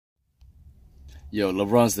Yo,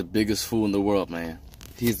 LeBron's the biggest fool in the world, man.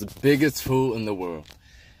 He's the biggest fool in the world.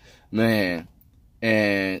 Man.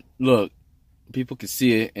 And look, people can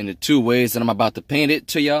see it in the two ways that I'm about to paint it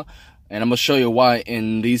to y'all. And I'm going to show you why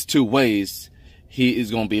in these two ways he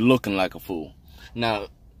is going to be looking like a fool. Now,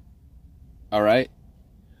 alright.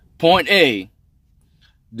 Point A.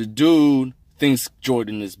 The dude thinks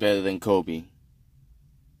Jordan is better than Kobe.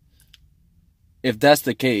 If that's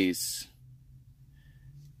the case,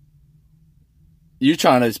 you're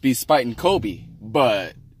trying to be spiting Kobe.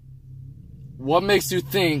 But what makes you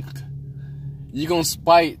think you're going to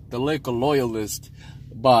spite the Laker loyalist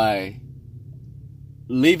by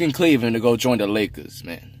leaving Cleveland to go join the Lakers,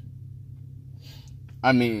 man?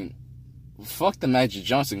 I mean, fuck the Magic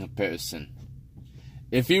Johnson comparison.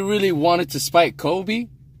 If you really wanted to spite Kobe,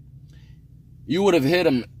 you would have hit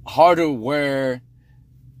him harder where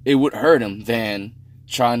it would hurt him than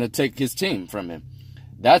trying to take his team from him.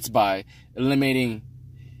 That's by eliminating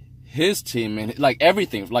his team and like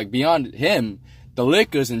everything, like beyond him, the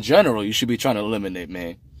Lakers in general, you should be trying to eliminate,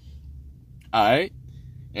 man. Alright?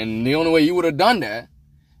 And the only way you would have done that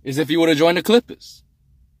is if you would have joined the Clippers.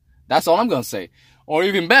 That's all I'm going to say. Or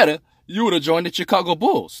even better, you would have joined the Chicago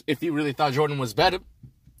Bulls. If you really thought Jordan was better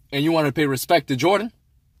and you wanted to pay respect to Jordan,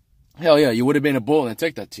 hell yeah, you would have been a Bull and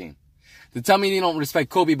take that team. To tell me you don't respect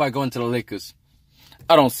Kobe by going to the Lakers,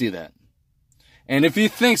 I don't see that. And if you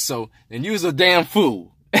think so, then you's a damn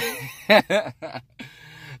fool.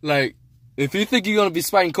 Like, if you think you're going to be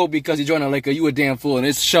spiting Kobe because you joined a Laker, you a damn fool. And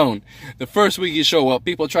it's shown. The first week you show up,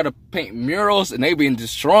 people try to paint murals and they been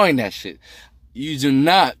destroying that shit. You do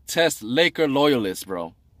not test Laker loyalists,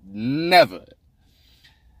 bro. Never.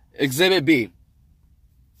 Exhibit B.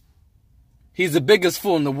 He's the biggest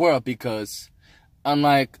fool in the world because,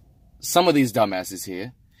 unlike some of these dumbasses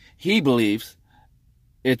here, he believes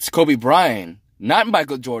it's Kobe Bryant, not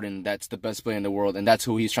Michael Jordan, that's the best player in the world, and that's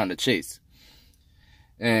who he's trying to chase.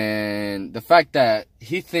 And the fact that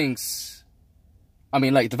he thinks, I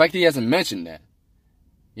mean, like, the fact that he hasn't mentioned that,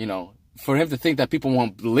 you know, for him to think that people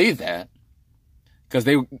won't believe that, because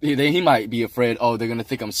he might be afraid, oh, they're going to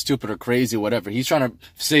think I'm stupid or crazy or whatever. He's trying to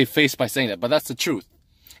save face by saying that, but that's the truth.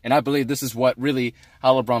 And I believe this is what really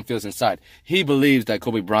how LeBron feels inside. He believes that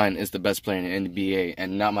Kobe Bryant is the best player in the NBA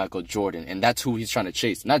and not Michael Jordan. And that's who he's trying to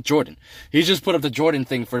chase, not Jordan. He just put up the Jordan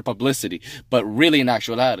thing for publicity. But really, in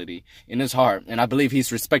actuality, in his heart, and I believe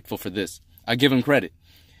he's respectful for this, I give him credit,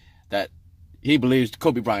 that he believes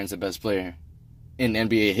Kobe Bryant's the best player in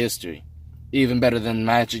NBA history. Even better than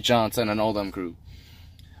Magic Johnson and all them crew.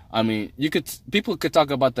 I mean, people could talk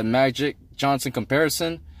about the Magic Johnson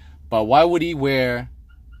comparison, but why would he wear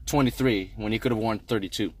 23 when he could have worn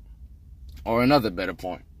 32? Or another better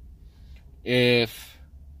point, if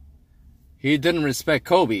he didn't respect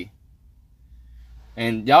Kobe,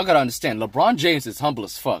 and y'all gotta understand, LeBron James is humble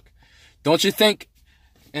as fuck. Don't you think?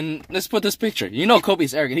 And let's put this picture. You know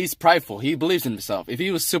Kobe's arrogant. He's prideful. He believes in himself. If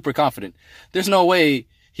he was super confident, there's no way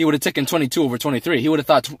he would have taken 22 over 23. He would have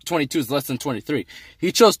thought 22 is less than 23.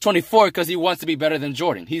 He chose 24 because he wants to be better than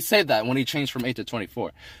Jordan. He said that when he changed from 8 to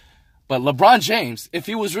 24. But LeBron James, if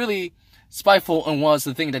he was really spiteful and was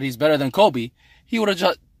to think that he's better than Kobe, he would have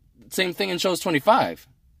just same thing and chose 25.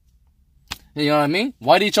 You know what I mean?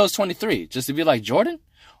 Why did he chose 23? Just to be like Jordan?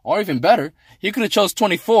 Or even better, he could have chose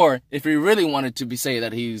 24 if he really wanted to say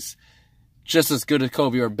that he's just as good as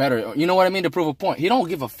Kobe or better. You know what I mean? To prove a point. He don't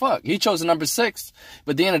give a fuck. He chose the number 6,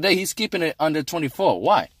 but at the end of the day, he's keeping it under 24.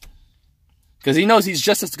 Why? Because he knows he's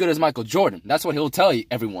just as good as Michael Jordan. That's what he'll tell you,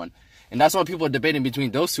 everyone. And that's why people are debating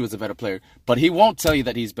between those two as a better player. But he won't tell you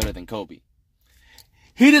that he's better than Kobe.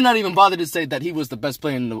 He did not even bother to say that he was the best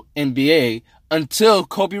player in the NBA until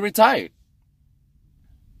Kobe retired.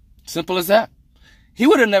 Simple as that. He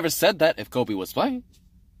would have never said that if Kobe was playing.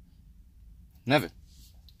 Never.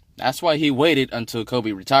 That's why he waited until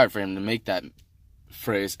Kobe retired for him to make that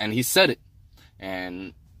phrase. And he said it.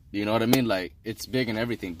 And you know what I mean? Like, it's big and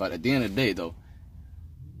everything. But at the end of the day, though,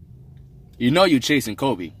 you know you're chasing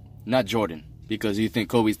Kobe, not Jordan, because you think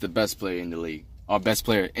Kobe's the best player in the league, or best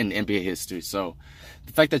player in NBA history. So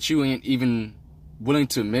the fact that you ain't even willing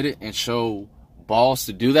to admit it and show balls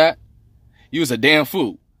to do that, you was a damn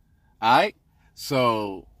fool. Alright?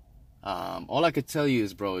 So all I could tell you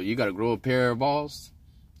is, bro, you gotta grow a pair of balls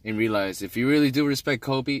and realize if you really do respect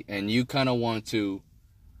Kobe and you kind of want to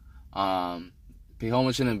pay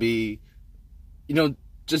homage and be, you know,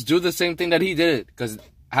 just do the same thing that he did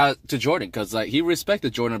to Jordan, because like he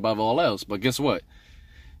respected Jordan above all else. But guess what?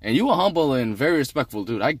 And you were humble and very respectful,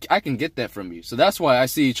 dude. I can get that from you. So that's why I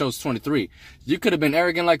see you chose 23. You could have been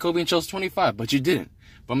arrogant like Kobe and chose 25, but you didn't.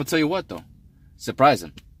 But I'm gonna tell you what though, surprise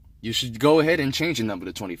him. You should go ahead and change your number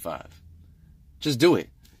to 25. just do it.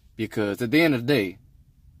 Because at the end of the day,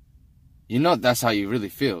 you know that's how you really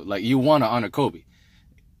feel. Like, you want to honor Kobe.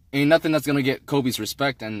 Ain't nothing that's going to get Kobe's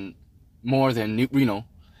respect and more than, you know,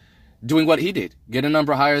 doing what he did. Get a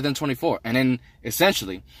number higher than 24. And then,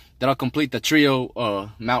 essentially, that'll complete the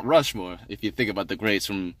trio, Mount Rushmore, if you think about the greats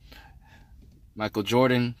from Michael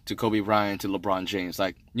Jordan to Kobe Bryant to LeBron James.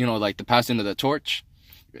 Like, you know, like the passing of the torch.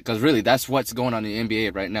 Because really, that's what's going on in the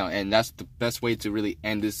NBA right now. And that's the best way to really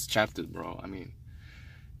end this chapter, bro. I mean,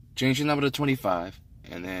 change your number to 25.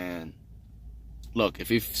 And then, look, if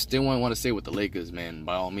you still want to stay with the Lakers, man,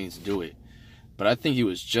 by all means, do it. But I think he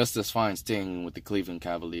was just as fine staying with the Cleveland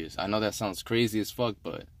Cavaliers. I know that sounds crazy as fuck,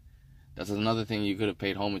 but that's another thing you could have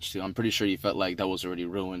paid homage to. I'm pretty sure you felt like that was already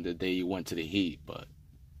ruined the day you went to the Heat, but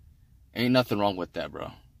ain't nothing wrong with that,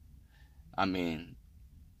 bro. I mean,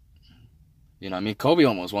 you know, Kobe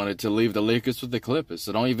almost wanted to leave the Lakers with the Clippers,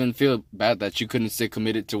 so don't even feel bad that you couldn't stay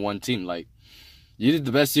committed to one team. Like, you did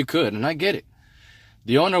the best you could, and I get it.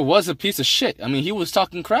 The owner was a piece of shit. I mean, he was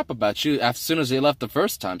talking crap about you as soon as they left the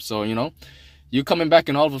first time, so, you know, you coming back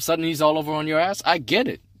and all of a sudden he's all over on your ass? I get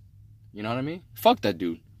it. You know what I mean? Fuck that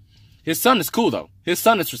dude. His son is cool, though. His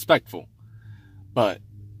son is respectful. But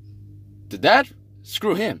the dad,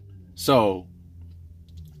 screw him. So,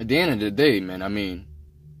 at the end of the day, man, I mean,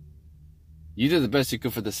 you did the best you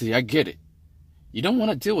could for the city. I get it. You don't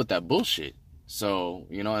want to deal with that bullshit. So,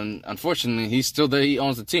 you know, and unfortunately, he's still there. He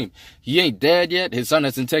owns the team. He ain't dead yet. His son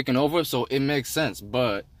hasn't taken over, so it makes sense.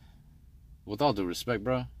 But with all due respect,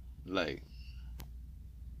 bro, like,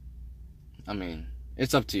 I mean,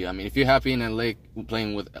 it's up to you. I mean, if you're happy in LA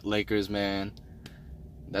playing with Lakers, man,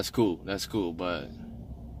 that's cool. That's cool. But,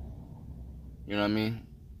 you know what I mean?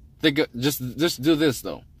 Just do this,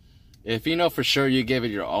 though. If you know for sure you gave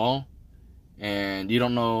it your all, and you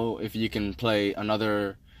don't know if you can play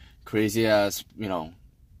another crazy ass, you know,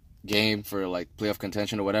 game for like playoff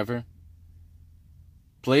contention or whatever,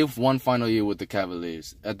 play one final year with the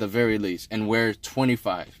Cavaliers at the very least and wear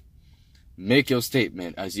 25. Make your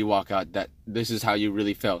statement as you walk out that this is how you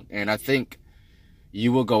really felt, and I think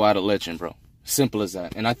you will go out a legend, bro. Simple as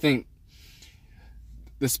that. And I think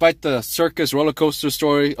despite the circus roller coaster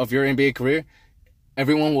story of your NBA career,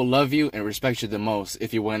 everyone will love you and respect you the most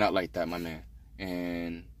if you went out like that, my man.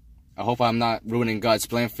 And I hope I'm not ruining God's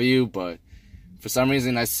plan for you, but for some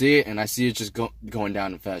reason I see it, and I see it just going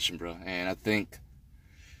down in fashion, bro. And I think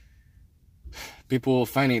people will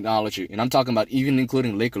finally acknowledge you. And I'm talking about even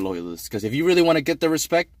including Laker loyalists. Because if you really want to get the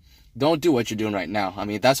respect, don't do what you're doing right now. I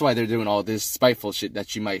mean, that's why they're doing all this spiteful shit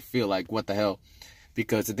that you might feel like, what the hell?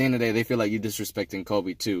 Because at the end of the day, they feel like you're disrespecting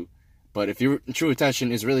Kobe too. But if your true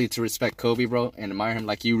intention is really to respect Kobe, bro, and admire him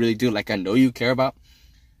like you really do, like I know you care about,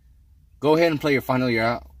 go ahead and play your final year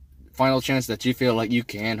out. Final chance that you feel like you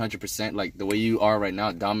can 100%, like the way you are right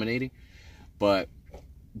now, dominating. But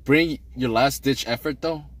bring your last-ditch effort,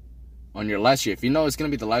 though, on your last year. If you know it's going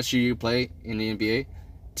to be the last year you play in the NBA,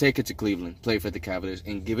 take it to Cleveland, play for the Cavaliers,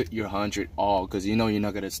 and give it your 100 all, because you know you're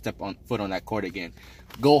not going to step on foot on that court again.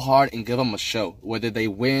 Go hard and give them a show. Whether they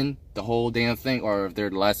win the whole damn thing or if they're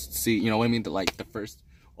the last seed, you know what I mean? Like the first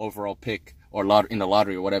overall pick or in the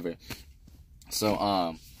lottery or whatever.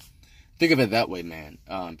 So, think of it that way, man,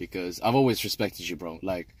 because I've always respected you, bro.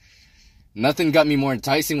 Like, nothing got me more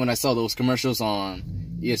enticing when I saw those commercials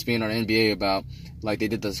on ESPN or NBA about, like, they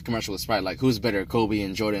did this commercial with Sprite, like, who's better, Kobe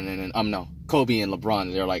and Jordan, and no, Kobe and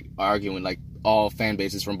LeBron. They're, like, arguing, like, all fan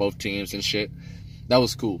bases from both teams and shit. That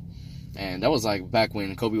was cool. And that was, like, back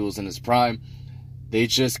when Kobe was in his prime. They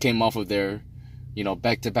just came off of their, you know,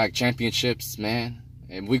 back-to-back championships, man.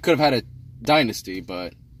 And we could have had a dynasty,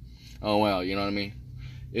 but, oh, well, you know what I mean?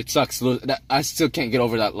 It sucks. I still can't get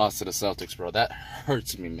over that loss to the Celtics, bro. That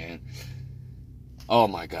hurts me, man. Oh,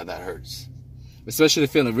 my God, that hurts. Especially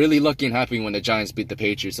feeling really lucky and happy when the Giants beat the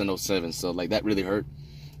Patriots in 07. So, like, that really hurt.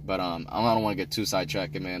 But I don't want to get too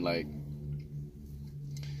sidetracked, man. Like,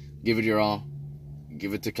 give it your all.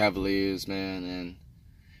 Give it to Cavaliers, man. And,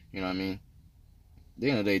 you know what I mean? At the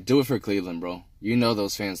end of the day, do it for Cleveland, bro. You know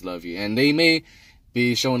those fans love you. And they may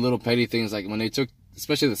be showing little petty things, like when they took,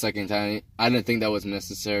 especially the second time, I didn't think that was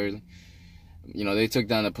necessary. You know, they took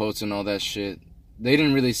down the post and all that shit. They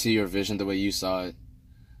didn't really see your vision the way you saw it.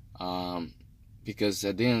 Because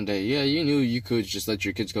at the end of the day, yeah, you knew you could just let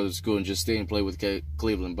your kids go to school and just stay and play with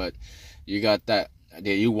Cleveland, but you got that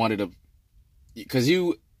idea. You wanted to, because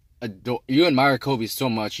you admire Kobe so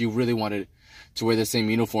much, you really wanted to wear the same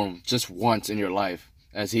uniform just once in your life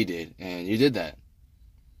as he did, and you did that.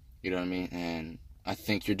 You know what I mean? And I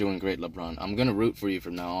think you're doing great, LeBron. I'm gonna root for you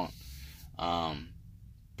from now on.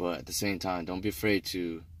 But at the same time, don't be afraid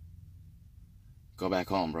to go back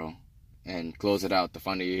home, bro, and close it out the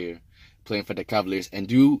final year playing for the Cavaliers.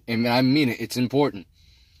 And I mean it, it's important.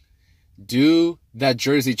 Do that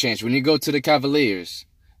jersey change. When you go to the Cavaliers,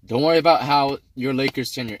 don't worry about how your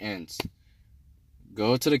Lakers tenure ends.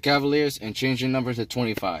 Go to the Cavaliers and change your number to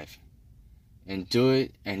 25. And do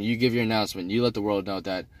it, and you give your announcement. You let the world know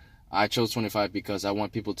that I chose 25 because I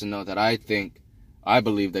want people to know that I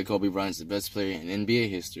believe that Kobe Bryant's the best player in NBA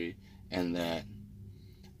history, and that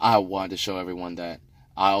I want to show everyone that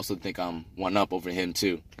I also think I'm one up over him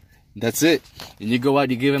too. That's it. And you go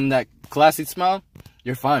out, you give him that classy smile,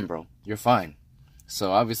 you're fine, bro. You're fine.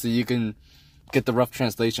 So obviously you can get the rough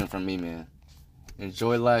translation from me, man.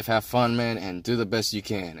 Enjoy life, have fun, man, and do the best you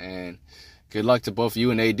can. And good luck to both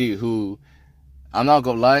you and AD, who, I'm not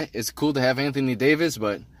gonna lie, it's cool to have Anthony Davis,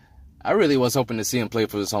 but I really was hoping to see him play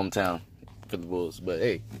for his hometown, for the Bulls. But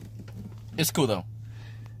hey, it's cool though.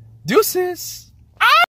 Deuces!